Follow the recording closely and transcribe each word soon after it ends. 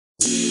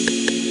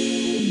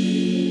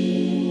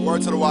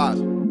Word to the wise.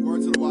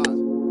 Word to the wise.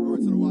 Word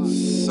to the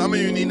wise. Some of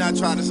you need not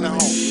try to stay home.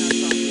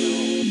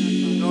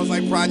 You know, it's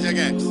like Project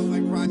X. You're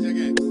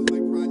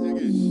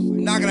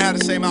not gonna have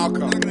the same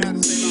outcome.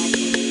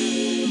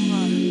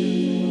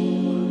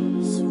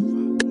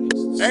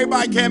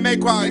 Everybody can't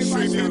make quality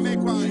street music.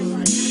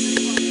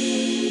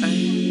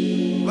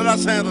 Let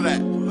us handle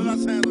that. Let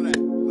us handle that.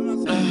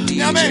 You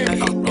know what I mean?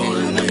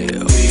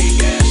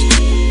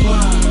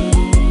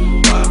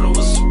 Bottle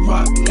was a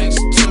rock next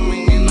to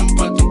me, and I'm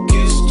about to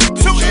get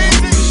stupid. Too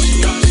easy.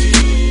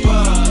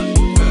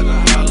 Better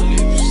holler if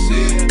you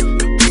see it.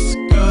 The pussy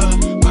good,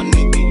 my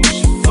nigga, you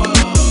should fuck.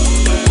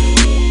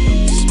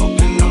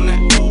 Smoking on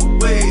that old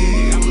way.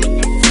 I'm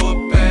looking for a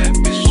bad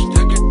bitch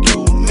that could do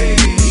me.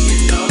 You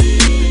know,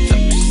 the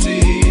type you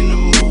see in the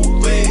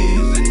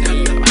movies. And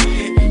after I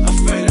hit, I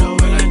fade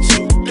away like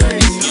 2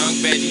 days. Young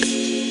Veggies.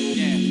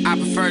 I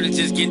prefer to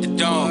just get the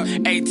dome.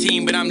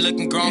 18, but I'm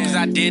looking grown cause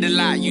I did a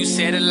lot. You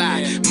said a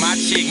lot. My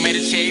chick made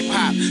a cherry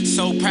pop.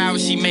 So proud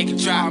when she make it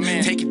drop.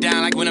 Take it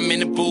down like when I'm in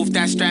the booth.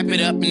 I strap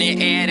it up and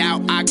then air it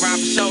out. I grind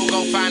for show,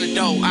 go find the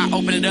dough. I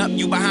open it up,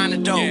 you behind the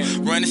door.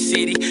 Run the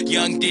city,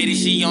 young Diddy,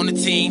 she on the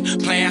team.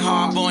 Playing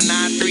hard, born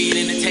 9-3.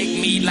 Then it take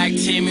me like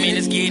 10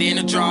 minutes, get in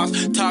the draws.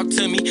 Talk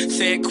to me,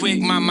 say it quick.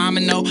 My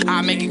mama know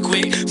I make it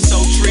quick.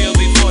 So trill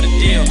before the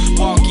deal.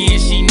 Walk in,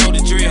 she know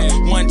the drill.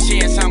 One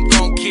chance, I'm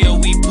gon' kill.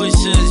 We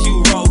pushers,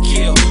 you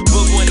roadkill.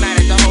 Book one night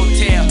at the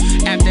hotel.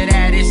 After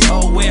that, it's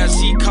oh well.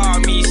 She call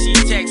me, she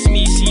text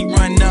me, she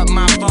run up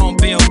my phone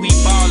bill. We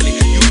ballin',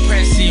 you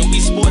pressin', we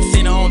sports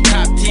in on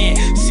top 10.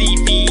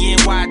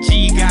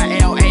 CVNYG got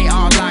LA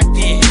all locked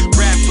in.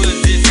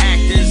 Rappers is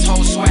actors,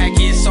 whole swag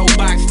is so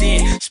boxed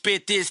in.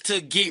 Spit this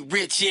to get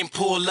rich and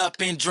pull up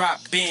and drop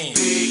in.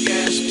 Big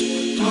ass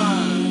stupid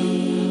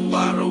blind.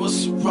 Bottle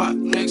was a rock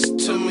next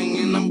to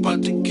me, and I'm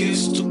about to get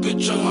stupid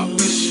drunk. My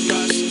bitch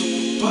got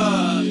stupid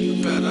butt.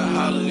 You better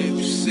holler if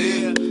you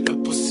see it.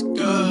 That pussy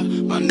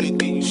good, my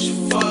nigga, you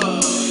should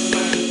fuck.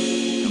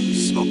 I'm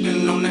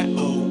smoking on that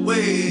old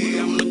way.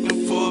 I'm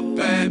looking for a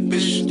bad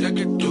bitch that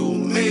could do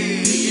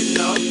me. You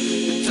know,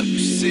 the type you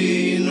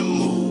see in the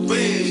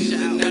movies.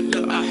 And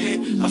after I hit,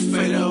 I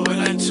fade away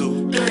like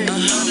 2 days.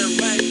 100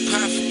 right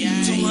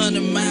profit,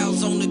 200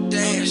 miles on the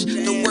dash.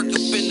 The work up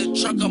in the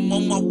truck, I'm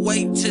on my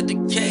way to the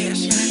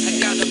cash. I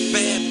got a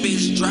bad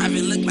bitch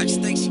driving, look like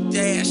Stacey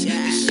Dash.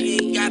 And she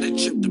ain't got a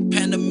trip to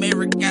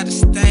Panamera, got a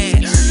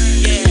stash.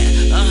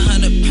 Yeah,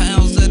 100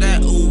 pounds of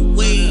that ooh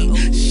wee.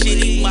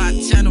 Shitty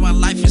Montana, my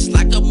life is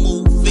like a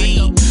movie.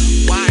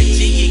 YG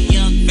and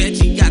Young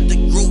Veggie got the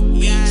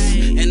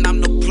groupies. And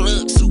I'm the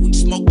plug, so we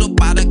smoked up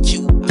out of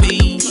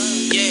QP.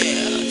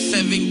 Yeah,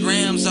 7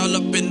 grams all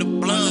up in the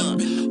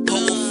blood.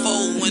 Pull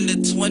 4 in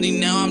the 20,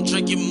 now I'm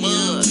drinking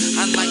mud.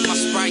 I like my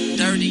Sprite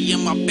dirty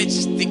and my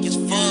bitches thick as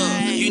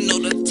fuck. You know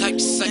the type to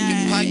suck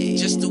your pipe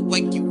just to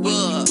wake you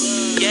up.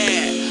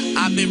 Yeah,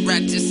 I've been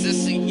ratchet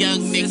since a young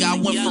nigga. I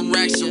went from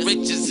rags to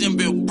riches and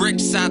built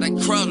bricks out of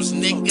crumbs,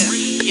 nigga.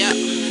 Yeah,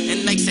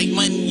 and they say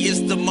money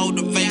is the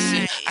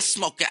motivation. I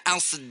smoke an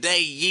ounce a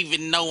day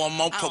even though I'm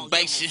on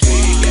probation.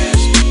 Big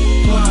ass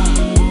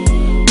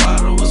blind.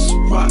 Bottle was a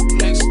rock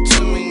next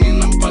to me,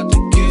 and I'm about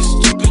to get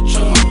stupid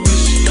drunk. My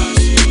bitch got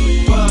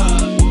stupid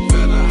butt. You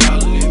better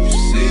holler if you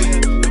see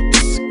it. That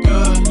pussy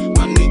good,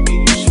 my nigga,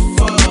 you should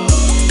fuck.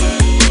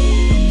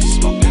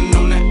 Smoking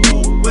on that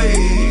old way.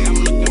 I'm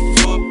looking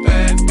for a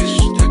bad bitch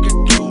that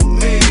could do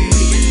me.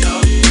 You know,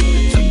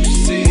 the type you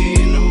see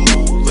in the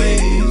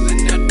movies.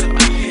 And after I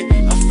hit,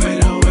 I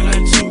fade away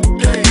like 2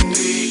 days.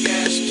 Big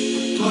ass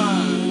stupid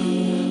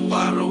blind.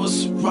 Bottle was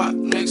a rock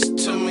next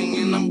to me,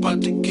 and I'm about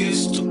to get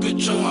stupid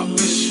drunk. My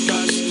bitch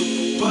got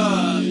stupid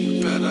butt.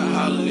 You better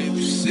holler if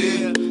you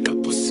see it. That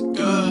pussy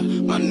good,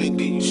 my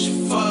nigga, you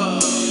should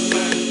fuck.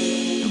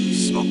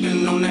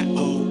 Smoking on that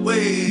old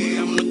way.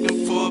 I'm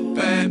looking for a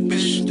bad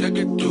bitch that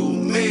could do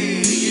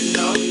me. You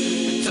know,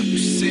 the type you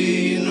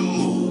see in the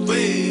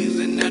movies.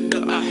 And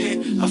after I hit,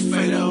 I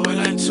fade away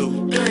like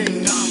 2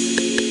 days.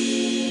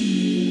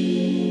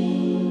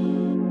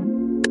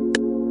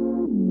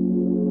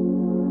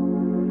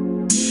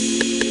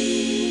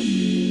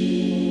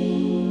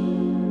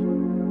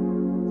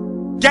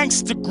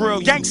 Gangsta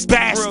grill,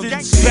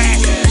 bastards.